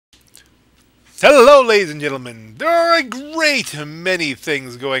Hello, ladies and gentlemen. There are a great many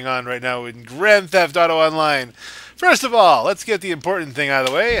things going on right now in Grand Theft Auto Online. First of all, let's get the important thing out of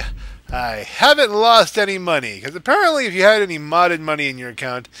the way. I haven't lost any money, because apparently if you had any modded money in your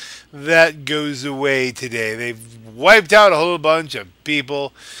account, that goes away today. They've wiped out a whole bunch of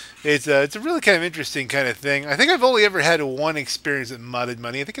people. It's a really kind of interesting kind of thing. I think I've only ever had one experience with modded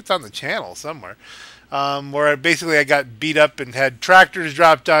money. I think it's on the channel somewhere. Where basically I got beat up and had tractors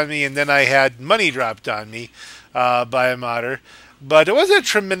dropped on me, and then I had money dropped on me by a modder. But it wasn't a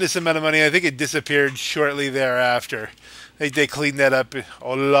tremendous amount of money. I think it disappeared shortly thereafter. They cleaned that up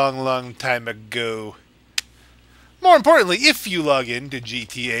a long time ago. More importantly, if you log into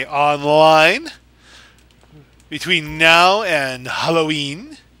GTA Online between now and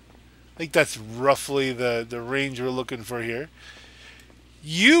Halloween, I think that's roughly the range we're looking for here,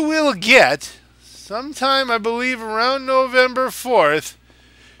 you will get, sometime, I believe, around November 4th,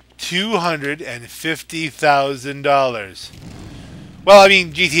 $250,000. Well, I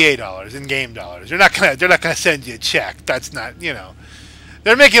mean GTA dollars and game dollars. They're not gonna send you a check. That's not, you know.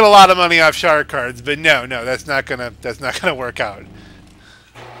 They're making a lot of money off shark cards, but no, that's not gonna work out.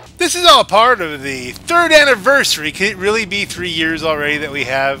 This is all part of the 3rd anniversary. Can it really be 3 years already that we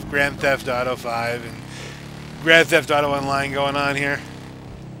have Grand Theft Auto 5 and Grand Theft Auto Online going on here?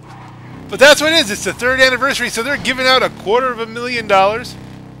 But that's what it is. It's the 3rd anniversary, so they're giving out $250,000.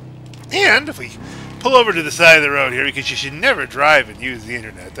 And if we pull over to the side of the road here, because you should never drive and use the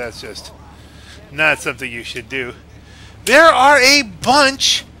internet. That's just not something you should do. There are a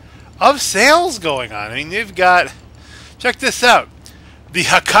bunch of sales going on. I mean, they've got, check this out, the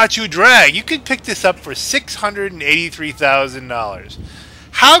Hakachou-Drag. You could pick this up for $683,000.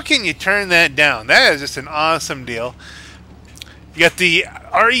 How can you turn that down? That is just an awesome deal. You got the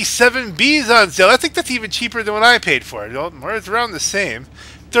RE7Bs on sale. I think that's even cheaper than what I paid for it. Or it's around the same.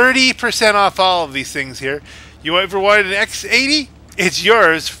 30% off all of these things here. You ever wanted an X80? It's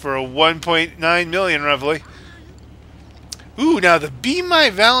yours for $1.9 million, roughly. Ooh, now the Be My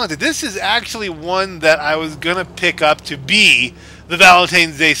Valentine. This is actually one that I was going to pick up to be the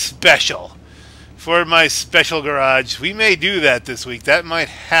Valentine's Day special for my special garage. We may do that this week. That might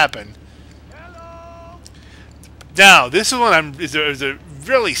happen. Now, this one is a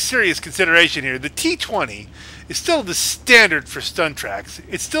really serious consideration here. The T20 is still the standard for stunt tracks.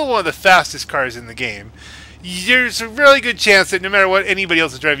 It's still one of the fastest cars in the game. There's a really good chance that no matter what anybody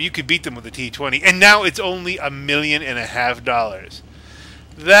else is driving, you could beat them with the T20. And now it's only $1.5 million.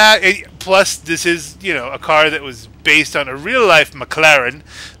 Plus, this is, you know, a car that was based on a real-life McLaren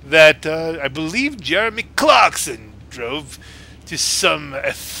that I believe Jeremy Clarkson drove to some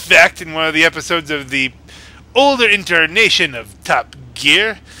effect in one of the episodes of the older incarnation of Top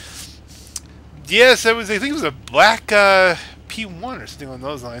Gear. Yes, I think it was a black P1 or something along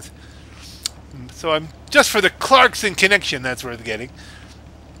those lines. So I'm just for the Clarkson connection. That's worth getting.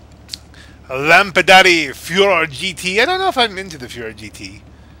 A Lampadati Furor GT. I don't know if I'm into the Furor GT,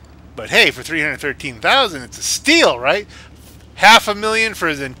 but hey, for $313,000, it's a steal, right? $500,000 for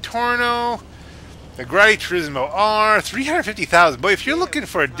a Zentorno. The Gran Turismo R, $350,000. Boy, if you're looking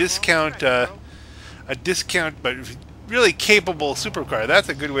for a discount but really capable supercar, that's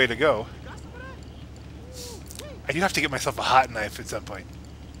a good way to go. I do have to get myself a hot knife at some point,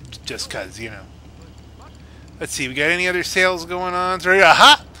 just cause, you know. Let's see, we got any other sales going on?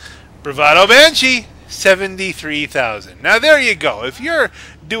 Aha! Bravado Banshee, $73,000. Now there you go. If you're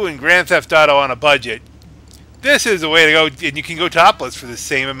doing Grand Theft Auto on a budget, this is the way to go, and you can go topless for the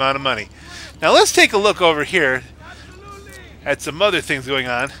same amount of money. Now let's take a look over here at some other things going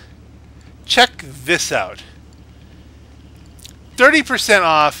on. Check this out. 30%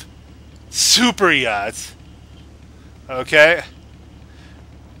 off super yachts. Okay.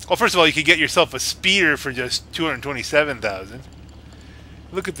 Well, first of all, you could get yourself a speeder for just $227,000.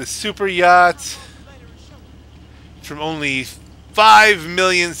 Look at the super yachts from only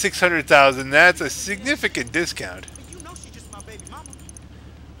 $5,600,000. That's a significant discount.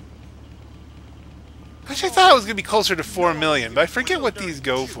 Actually, I thought it was going to be closer to $4 million, but I forget what these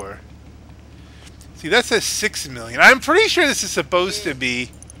go for. See, that says $6 million. I'm pretty sure this is supposed to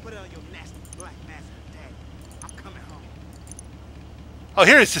be. Oh,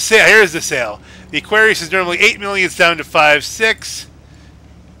 here's the sale. Here's the sale. The Aquarius is normally $8 million. It's down to $5.6.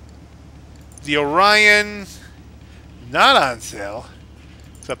 The Orion, not on sale.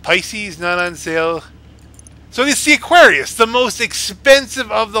 The Pisces, not on sale. So it's the Aquarius, the most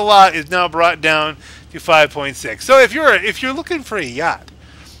expensive of the lot, is now brought down to 5.6. So if you're looking for a yacht,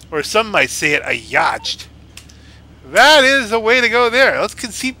 or some might say it, a yacht, that is the way to go there. Let's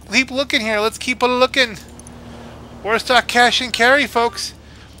keep looking here. Let's keep a looking. Warstock Cash and Carry, folks.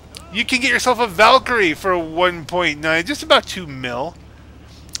 You can get yourself a Valkyrie for 1.9, just about 2 mil.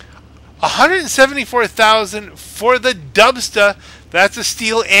 174,000 for the Dubsta. That's a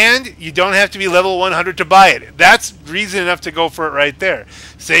steal, and you don't have to be level 100 to buy it. That's reason enough to go for it right there.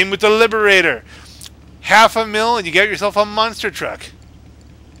 Same with the Liberator. 500,000 and you get yourself a monster truck.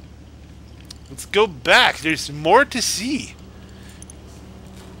 Let's go back. There's more to see.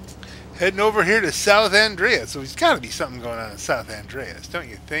 Heading over here to South Andreas. So there's got to be something going on in South Andreas, don't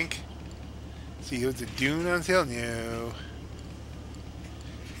you think? See, was the Dune on sale? No.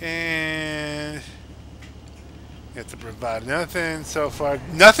 And got to provide nothing so far.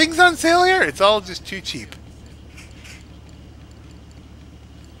 Nothing's on sale here? It's all just too cheap.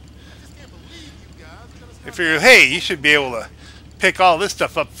 I figured, hey, you should be able to pick all this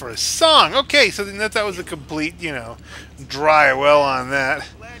stuff up for a song. Okay, so then that was a complete, you know, dry well on that.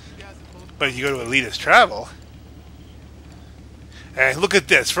 But if you go to Elitist Travel, and look at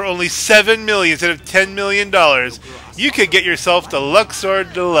this, for only $7 million instead of $10 million, you could get yourself the Luxor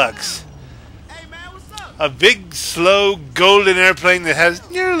Deluxe. A big, slow, golden airplane that has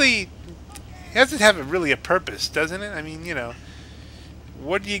doesn't have really a purpose, doesn't it? I mean, you know,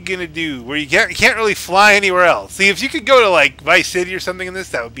 what are you gonna do? Where you can't really fly anywhere else. See, if you could go to like Vice City or something in this,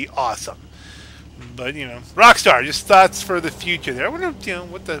 that would be awesome. But you know, Rockstar, just thoughts for the future there. I wonder, you know,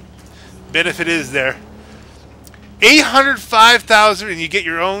 what the benefit is there. 805,000, and you get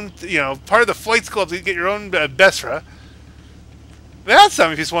your own, you know, part of the flight school. You get your own Besra. That's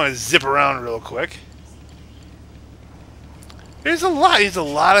something if you just want to zip around real quick. There's a lot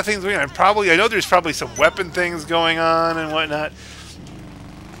of things going on. I know there's probably some weapon things going on and whatnot.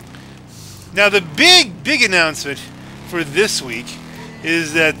 Now the big announcement for this week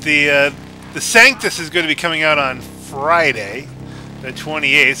is that the Sanctus is going to be coming out on Friday, the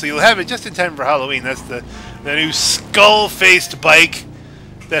 28th. So you'll have it just in time for Halloween. That's the new skull-faced bike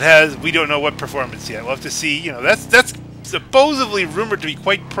that has, we don't know what performance yet. We'll have to see. You know, that's supposedly rumored to be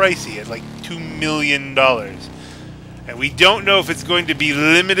quite pricey at like $2 million. And we don't know if it's going to be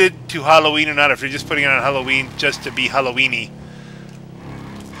limited to Halloween or not, if they're just putting it on Halloween just to be Halloweeny.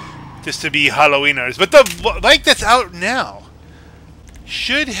 Just to be Halloweeners. But the bike that's out now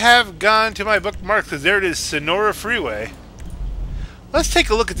should have gone to my bookmarks, because there it is, Senora Freeway. Let's take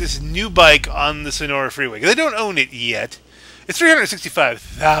a look at this new bike on the Senora Freeway, because I don't own it yet. It's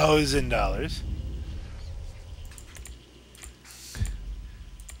 $365,000.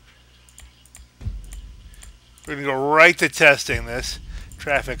 We're going to go right to testing this.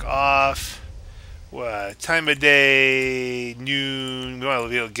 Traffic off. Time of day, noon. We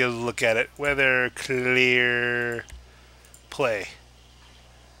want to get a look at it. Weather, clear, play.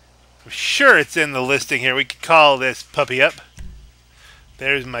 I'm sure it's in the listing here. We could call this puppy up.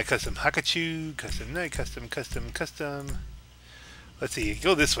 There's my custom Hakachou, custom night, custom. Let's see,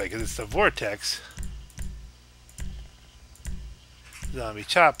 go this way because it's the Vortex. Zombie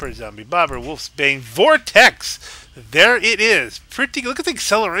Chopper, Zombie Bobber, Wolf's Bane, Vortex! There it is. Pretty, look at the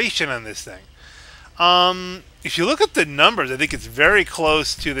acceleration on this thing. If you look at the numbers, I think it's very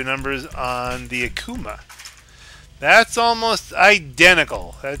close to the numbers on the Akuma. That's almost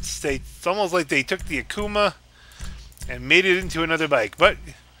identical. It's almost like they took the Akuma and made it into another bike, but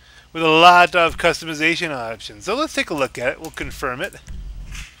with a lot of customization options. So let's take a look at it. We'll confirm it.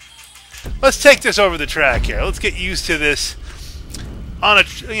 Let's take this over the track here. Let's get used to this. I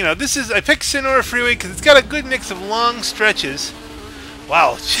picked Senora Freeway because it's got a good mix of long stretches.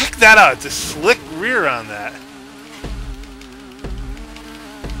 Wow, check that out. It's a slick rear on that.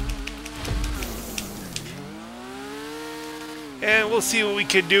 And we'll see what we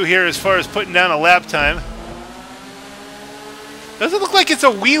can do here as far as putting down a lap time. Doesn't look like it's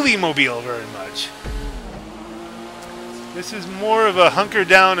a wheelie mobile very much. This is more of a hunker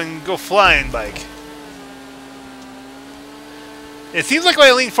down and go flying bike. It seems like when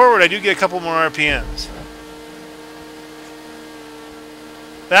I lean forward, I do get a couple more RPMs.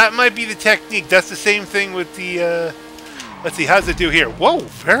 That might be the technique. That's the same thing with the, let's see, how's it do here? Whoa,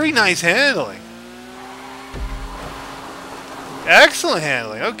 very nice handling. Excellent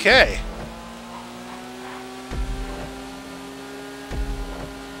handling, okay.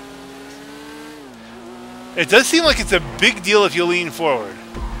 It does seem like it's a big deal if you lean forward.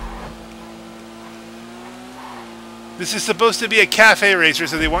 This is supposed to be a cafe racer,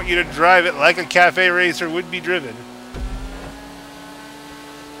 so they want you to drive it like a cafe racer would be driven.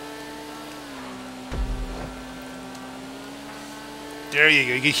 There you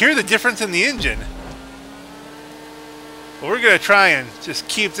go. You can hear the difference in the engine. Well, we're going to try and just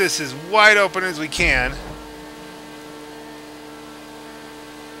keep this as wide open as we can.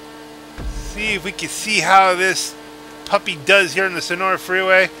 See if we can see how this puppy does here in the Senora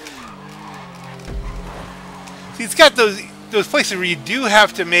Freeway. See, it's got those places where you do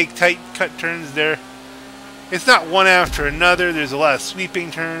have to make tight cut turns there. It's not one after another. There's a lot of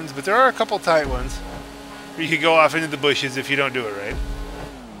sweeping turns, but there are a couple tight ones where you could go off into the bushes if you don't do it right.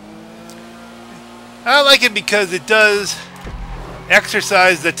 I like it because it does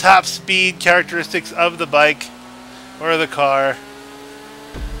exercise the top speed characteristics of the bike or the car.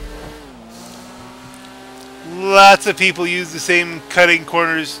 Lots of people use the same cutting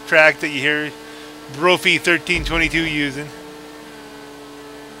corners track that you hear Brophy 1322 using.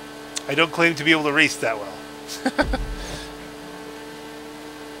 I don't claim to be able to race that well.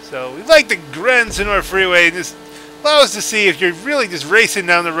 So we like the Grand Senora Freeway. This allows us to see if you're really just racing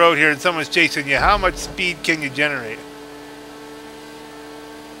down the road here and someone's chasing you, how much speed can you generate?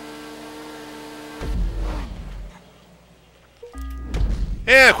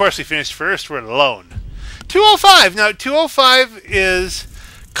 And of course we finished first. We're alone. 205. Now 205 is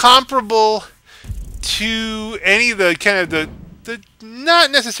comparable to any of the kind of the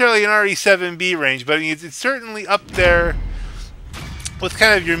not necessarily an RE7B range, but I mean, it's certainly up there with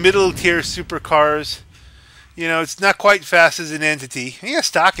kind of your middle tier supercars. You know, it's not quite fast as an entity. Yeah,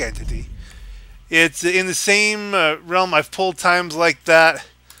 stock entity. It's in the same realm. I've pulled times like that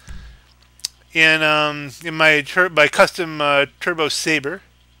in my custom Turbo Saber.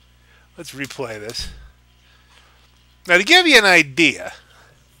 Let's replay this. Now, to give you an idea,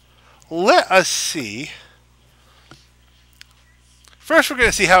 let us see. First, we're going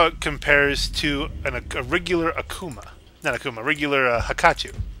to see how it compares to a regular Akuma. Not Akuma, regular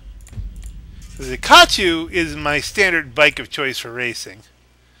Hakachou. The Hakachou is my standard bike of choice for racing.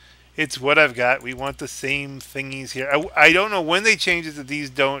 It's what I've got. We want the same thingies here. I don't know when they change it that these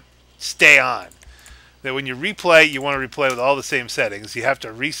don't stay on. That when you replay, you want to replay with all the same settings. You have to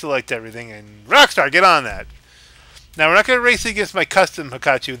reselect everything, and Rockstar, get on that. Now, we're not going to race against my custom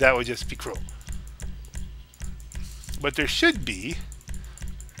Hakachou. That would just be cruel. But there should be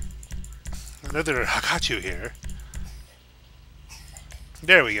another Hakachou here.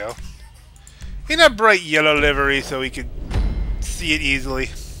 There we go. In a bright yellow livery so we can see it easily.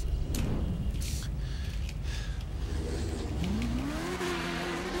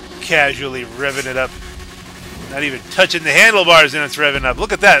 Casually revving it up. Not even touching the handlebars and it's revving up.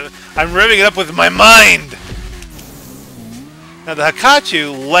 Look at that. I'm revving it up with my mind. Now the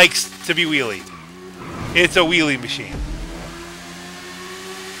Hakachou likes to be wheelied. It's a wheelie machine.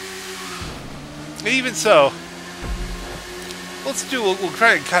 And even so, we'll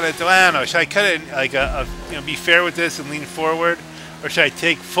try to cut it. I don't know. Should I cut it like be fair with this and lean forward, or should I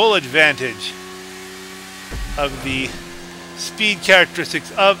take full advantage of the speed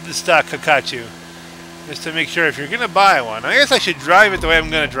characteristics of the stock Hakachou, just to make sure if you're gonna buy one? I guess I should drive it the way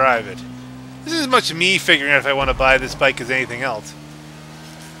I'm gonna drive it. This is as much me figuring out if I want to buy this bike as anything else.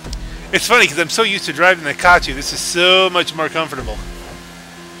 It's funny because I'm so used to driving the Hakachou. This is so much more comfortable.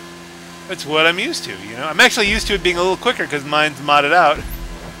 That's what I'm used to, you know. I'm actually used to it being a little quicker because mine's modded out.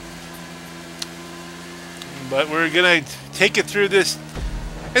 But we're going to take it through this.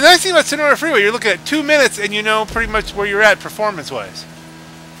 And the nice thing about Senora Freeway, you're looking at 2 minutes and you know pretty much where you're at performance-wise.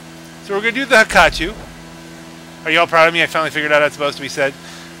 So we're going to do the Hakachou. Are you all proud of me? I finally figured out how it's supposed to be said.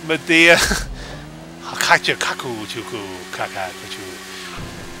 But the Hakachou, kaku, chuku, kakakachu.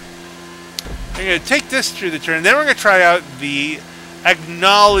 We're going to take this through the turn. Then we're going to try out the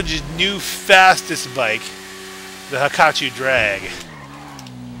acknowledged new fastest bike, the Hakachou-Drag.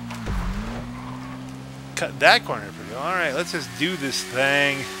 Cut that corner pretty well. Alright, let's just do this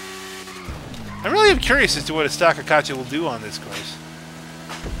thing. I really am curious as to what a stock Hakachou will do on this course.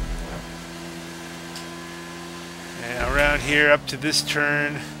 And around here up to this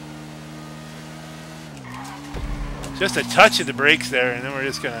turn. Just a touch of the brakes there, and then we're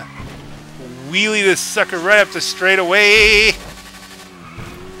just going to wheelie this sucker right up the straightaway.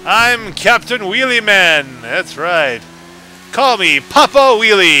 I'm Captain Wheelie Man. That's right. Call me Papa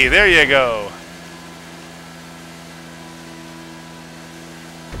Wheelie. There you go.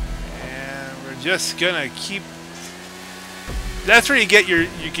 And we're just gonna keep. That's where you get your.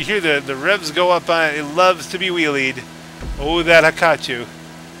 You can hear the revs go up on it. It loves to be wheelied. Oh, that Hakachou.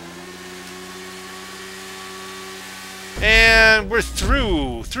 And we're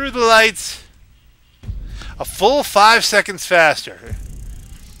through the lights. A full 5 seconds faster.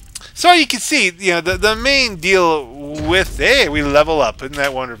 So you can see, you know, the main deal with, hey, we level up. Isn't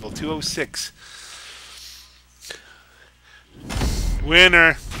that wonderful? 206.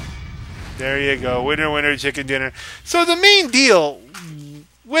 Winner. There you go. Winner, winner, chicken dinner. So the main deal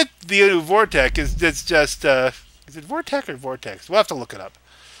with the new Vortex is it's just, is it Vortex or Vortex? We'll have to look it up.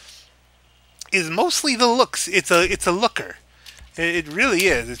 Is mostly the looks. It's a looker. It really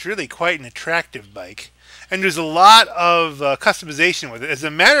is. It's really quite an attractive bike. And there's a lot of customization with it. As a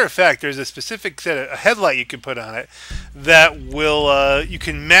matter of fact, there's a specific set of a headlight you can put on it that will you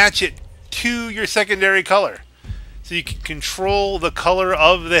can match it to your secondary color. So you can control the color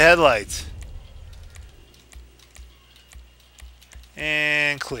of the headlights.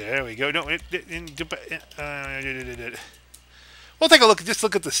 And clear. There we go. No, we'll take a look. Just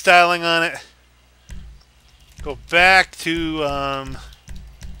look at the styling on it. Go back to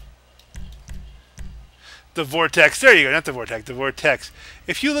the Vortex. There you go. Not the Vortex. The Vortex.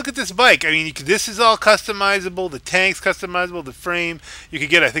 If you look at this bike, I mean, this is all customizable. The tank's customizable. The frame. You could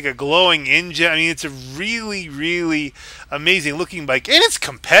get, I think, a glowing engine. I mean, it's a really, really amazing looking bike. And it's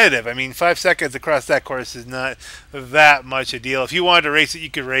competitive. I mean, 5 seconds across that course is not that much a deal. If you wanted to race it,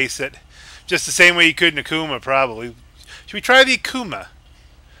 you could race it. Just the same way you could in Akuma, probably. Should we try the Akuma?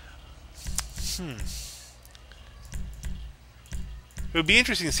 It would be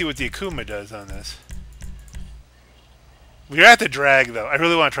interesting to see what the Akuma does on this. We're at the drag, though. I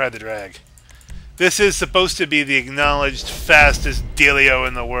really want to try the drag. This is supposed to be the acknowledged fastest dealio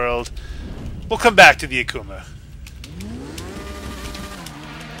in the world. We'll come back to the Akuma.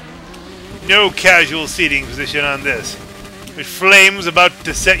 No casual seating position on this. With flames about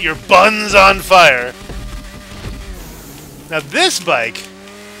to set your buns on fire. Now this bike,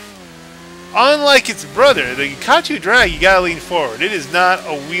 unlike its brother, the Hakachou-Drag, you gotta lean forward. It is not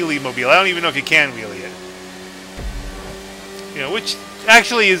a wheelie mobile. I don't even know if you can wheelie it. You know, which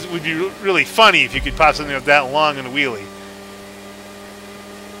actually would be really funny if you could pop something up that long in a wheelie.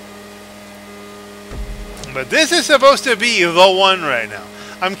 But this is supposed to be the one right now.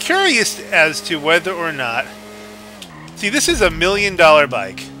 I'm curious as to whether or not... See, this is $1 million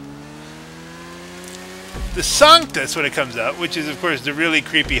bike. The Sanctus, when it comes out, which is, of course, the really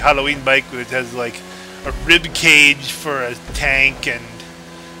creepy Halloween bike that has, like, a rib cage for a tank and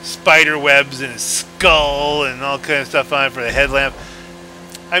spider webs and a skull and all kind of stuff on it for the headlamp.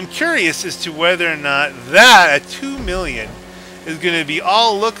 I'm curious as to whether or not that, at $2 million, is going to be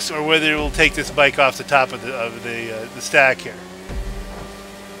all looks or whether it will take this bike off the top of the stack here.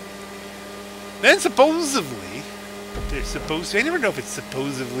 Then supposedly, they're supposed to... I never know if it's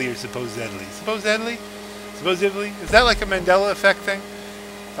supposedly or supposedly. Supposedly? Supposedly? Is that like a Mandela effect thing?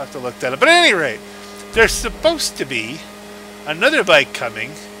 I'll have to look that up. But at any rate, there's supposed to be another bike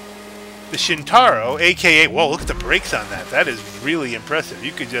coming, the Shintaro, aka... Whoa, look at the brakes on that. That is really impressive.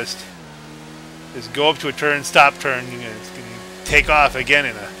 You could just go up to a turn, stop turn, you know, it's going to take off again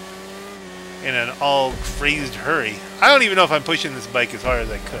in an all crazed hurry. I don't even know if I'm pushing this bike as hard as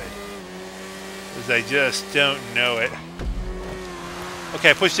I could, because I just don't know it.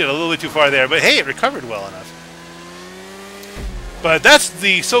 Okay, I pushed it a little bit too far there, but hey, it recovered well enough. But that's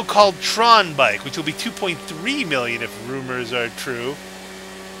the so-called Tron bike, which will be $2.3 million if rumors are true.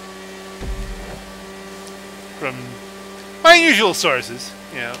 From my usual sources,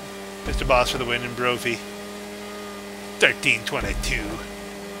 you know, Mr. Boss for the win and Brophy. 1322.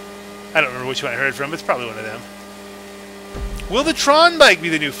 I don't remember which one I heard from, but it's probably one of them. Will the Tron bike be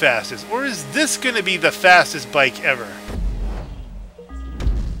the new fastest, or is this going to be the fastest bike ever?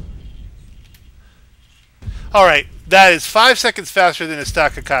 Alright, that is 5 seconds faster than a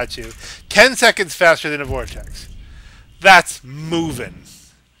stock Hakachou, 10 seconds faster than a Vortex. That's moving.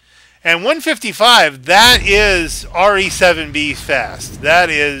 And 155, that is RE7B fast.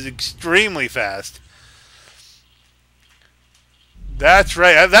 That is extremely fast. That's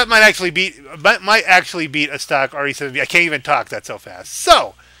right. That might actually beat a stock RE7B. I can't even talk. That's so fast.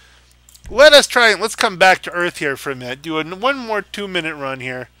 So let us try and let's come back to Earth here for a minute. Do one more 2-minute run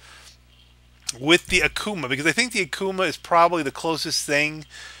here with the Akuma, because I think the Akuma is probably the closest thing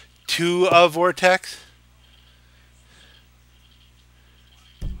to a Vortex.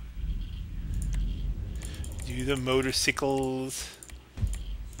 Do the motorcycles.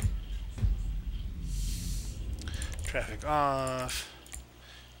 Traffic off.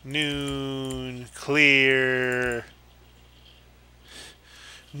 Noon. Clear.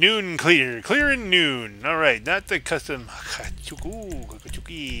 Noon clear. Clear and noon. Alright, not the custom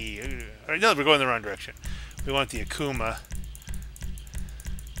Hakachou-Drag. Alright, no, we're going the wrong direction. We want the Akuma.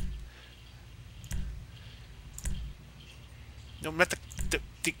 No, not the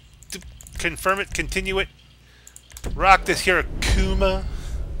confirm it, continue it. Rock this here Akuma.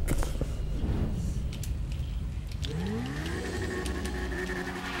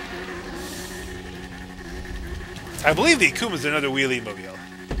 I believe the Akuma is another wheelie mobile.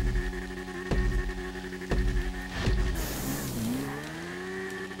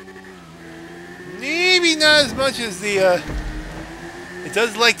 Maybe not as much as the, it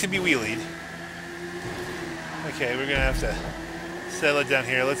does like to be wheelied. Okay, we're gonna have to settle it down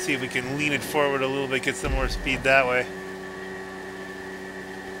here. Let's see if we can lean it forward a little bit, get some more speed that way.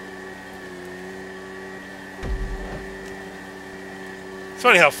 It's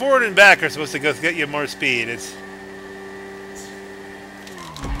funny how forward and back are supposed to go get you more speed. It's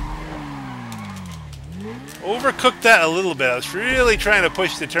overcooked that a little bit. I was really trying to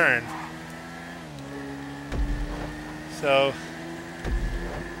push the turn. So,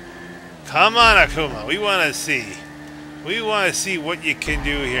 come on, Akuma. We want to see. We want to see what you can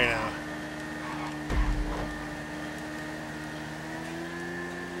do here now.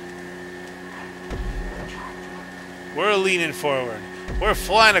 We're leaning forward. We're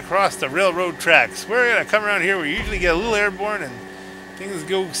flying across the railroad tracks. We're going to come around here. We usually get a little airborne and things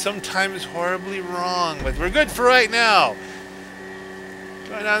go sometimes horribly wrong. But we're good for right now.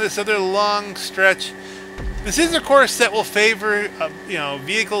 Going down this other long stretch. This is a course that will favor,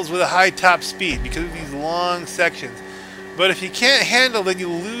 vehicles with a high top speed because of these long sections. But if you can't handle, then you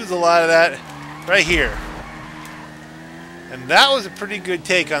lose a lot of that right here. And that was a pretty good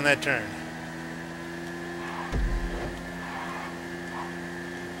take on that turn.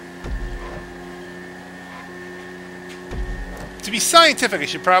 To be scientific, I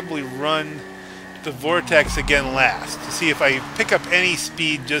should probably run the Vortex again last to see if I pick up any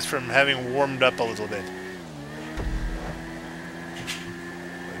speed just from having warmed up a little bit.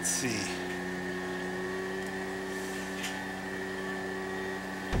 Let's see.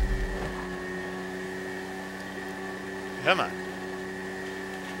 Come on.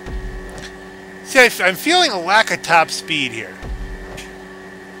 See, I'm feeling a lack of top speed here.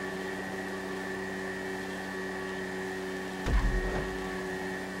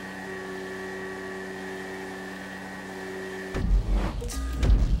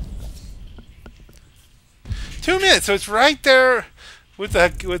 .2 minutes, so it's right there with the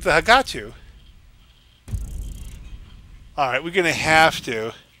Hakachou. All right, we're gonna have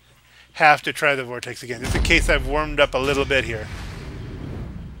to try the Vortex again, just in case I've warmed up a little bit here.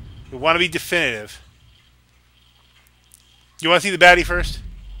 We want to be definitive. You want to see the Bati first?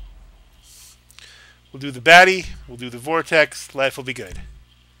 We'll do the Bati. We'll do the Vortex. Life will be good.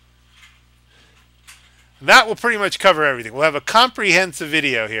 That will pretty much cover everything. We'll have a comprehensive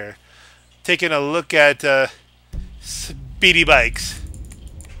video here, taking a look at speedy bikes.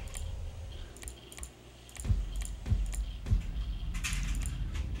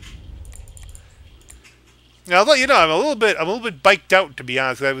 Now, although I'm a little bit biked out, to be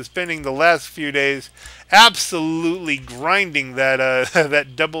honest. I was spending the last few days absolutely grinding that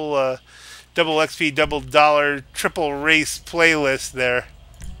that double XP, double dollar, triple race playlist there,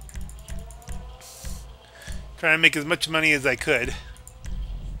 trying to make as much money as I could.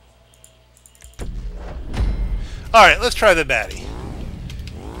 All right, let's try the Bati.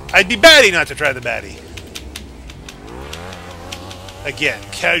 I'd be batty not to try the Bati. Again,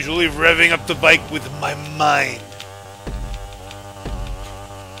 casually revving up the bike with my mind.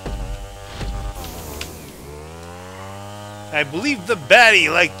 I believe the Bati,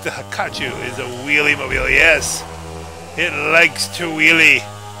 like the Hakachou, is a wheelie mobile. Yes, it likes to wheelie.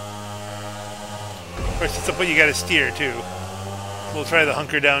 Of course, it's something you gotta steer too. We'll try the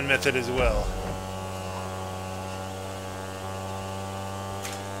hunker down method as well.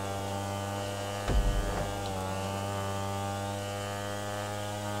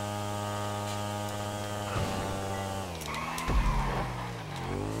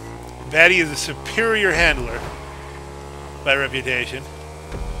 Bati is a superior handler by reputation.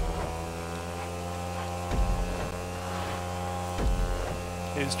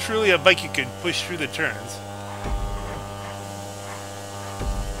 It is truly a bike you can push through the turns.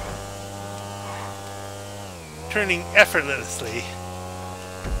 Turning effortlessly.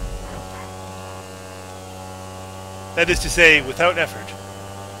 That is to say, without effort.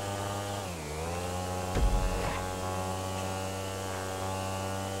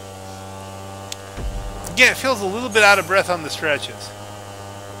 Again, it feels a little bit out of breath on the stretches.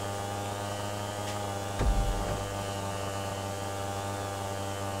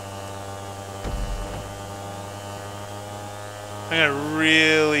 I'm gonna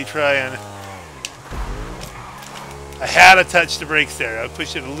really try and... I had to touch the brakes there. I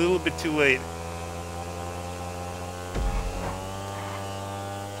pushed it a little bit too late.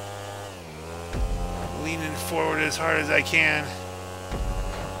 Leaning forward as hard as I can.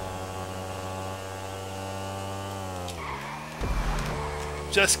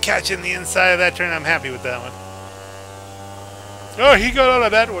 Just catching the inside of that turn. I'm happy with that one. Oh, he got out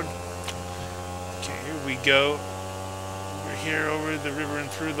of that one. Okay, here we go. We're here over the river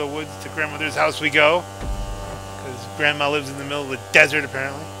and through the woods to grandmother's house we go. Because grandma lives in the middle of the desert,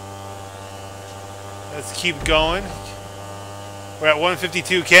 apparently. Let's keep going. We're at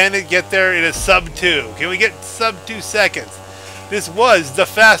 152. Can it get there in a sub 2? Can we get sub 2 seconds? This was the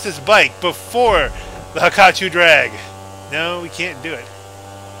fastest bike before the Hakachou-Drag. No, we can't do it.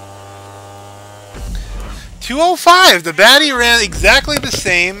 2:05. The Bati ran exactly the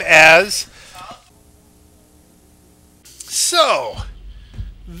same as... So,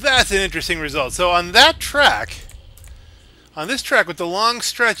 that's an interesting result. So on that track, on this track with the long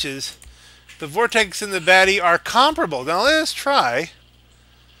stretches, the Vortex and the Bati are comparable. Now let us try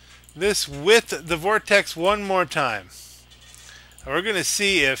this with the Vortex one more time. And we're going to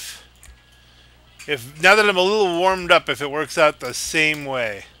see if now that I'm a little warmed up, if it works out the same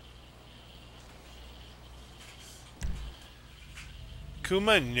way.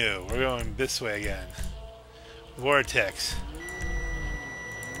 Akuma, no. We're going this way again. Vortex.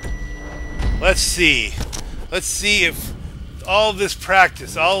 Let's see. Let's see if all of this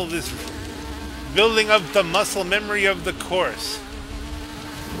practice, all of this building up the muscle memory of the course,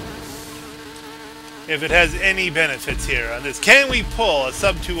 if it has any benefits here on this. Can we pull a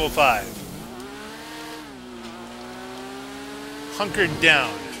sub 2:05? Hunkered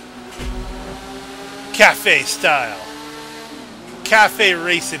down. Cafe style. Cafe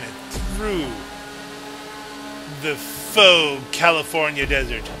racing it through the faux California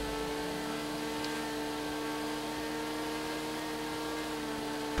desert.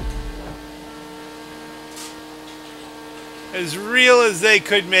 As real as they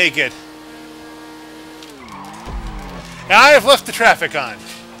could make it. And I have left the traffic on.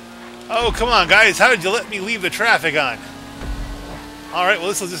 Oh, come on, guys. How did you let me leave the traffic on? Alright, well,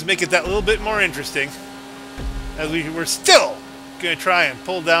 this will just make it that little bit more interesting. As we're still going to try and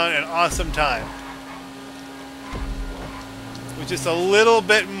pull down an awesome time. With just a little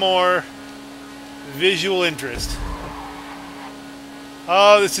bit more visual interest.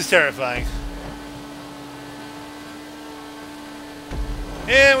 Oh, this is terrifying.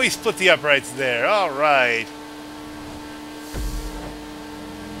 And we split the uprights there. Alright.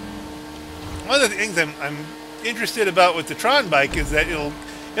 One of the things I'm interested about with the Tron bike is that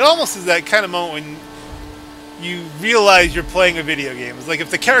it almost is that kind of moment when you realize you're playing a video game. It's like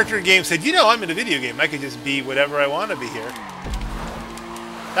if the character in the game said, you know, I'm in a video game. I could just be whatever I want to be here.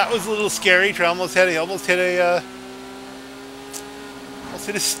 That was a little scary. I almost hit a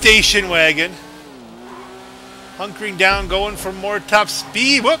station wagon. Hunkering down, going for more top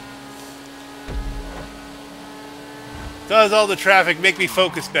speed. Whoop! Does all the traffic make me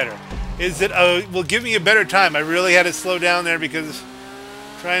focus better? Is it will give me a better time? I really had to slow down there because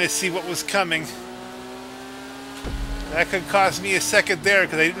trying to see what was coming. That could cost me a second there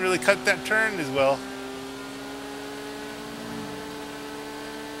because I didn't really cut that turn as well.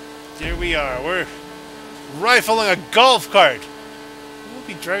 Here we are. We're rifling a golf cart. We'll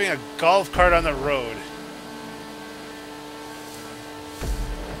be driving a golf cart on the road.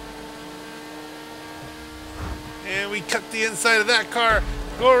 And we cut the inside of that car.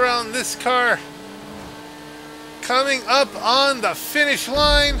 Go around this car. Coming up on the finish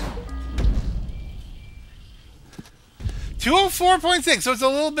line. 2:04.6, so it's a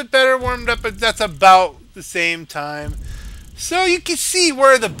little bit better warmed up, but that's about the same time. So you can see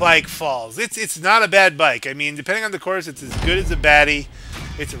where the bike falls. It's not a bad bike. I mean, depending on the course, it's as good as a Bati.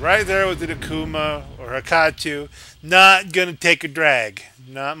 It's right there with an Akuma or Hakachou. Not gonna take a drag.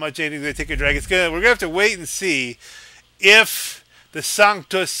 Not much anything's gonna take a drag. We're gonna have to wait and see if the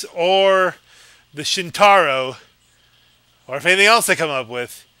Sanctus or the Shintaro, or if anything else they come up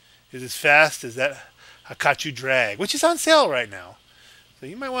with, is as fast as that Hakachou-Drag, which is on sale right now. So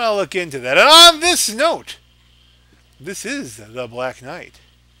you might want to look into that. And on this note, this is the Black Knight.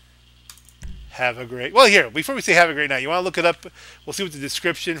 Have a great... Well, here, before we say have a great night, you want to look it up? We'll see what the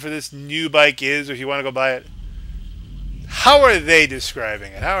description for this new bike is, or if you want to go buy it. How are they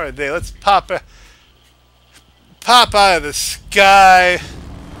describing it? How are they? Let's pop out of the sky.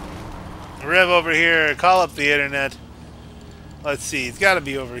 Rev over here. Call up the internet. Let's see. It's got to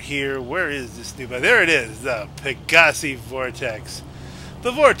be over here. Where is this new bike? There it is. The Pegassi Vortex.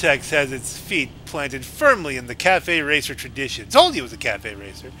 The Vortex has its feet planted firmly in the cafe racer tradition. Told you it was a cafe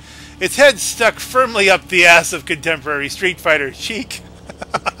racer. Its head stuck firmly up the ass of contemporary Street Fighter chic.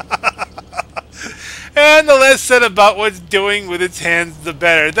 And the less said about what's doing with its hands, the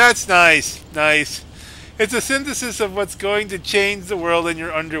better. That's nice. Nice. It's a synthesis of what's going to change the world in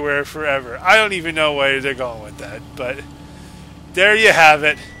your underwear forever. I don't even know where they're going with that, but there you have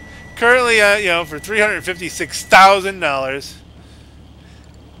it. Currently, for $356,000.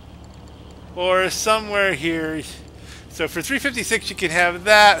 Or somewhere here. So for $356,000 you can have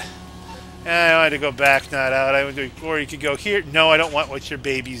that. And I wanted to go back, not out. Or you could go here. No, I don't want what's your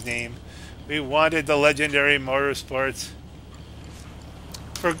baby's name. We wanted the legendary Motorsports.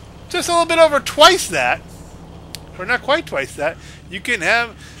 For just a little bit over twice that, or not quite twice that, you can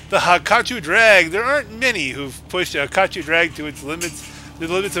have the Hakachou-Drag. There aren't many who've pushed a Hakachou-Drag to its limits, the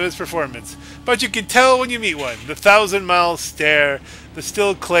limits of its performance. But you can tell when you meet one. The 1,000-mile stare, the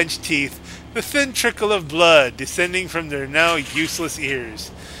still clenched teeth, the thin trickle of blood descending from their now useless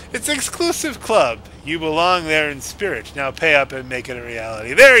ears. It's an exclusive club. You belong there in spirit. Now pay up and make it a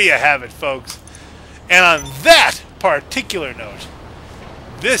reality. There you have it, folks. And on that particular note,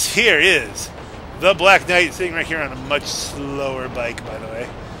 this here is the Black Knight, sitting right here on a much slower bike, by the way.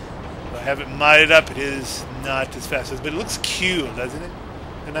 I have it modded up. It is not as fast as, but it looks cool, doesn't it?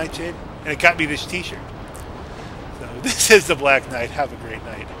 The Nightshade. And it got me this t-shirt. So this is the Black Knight. Have a great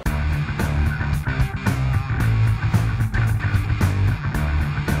night.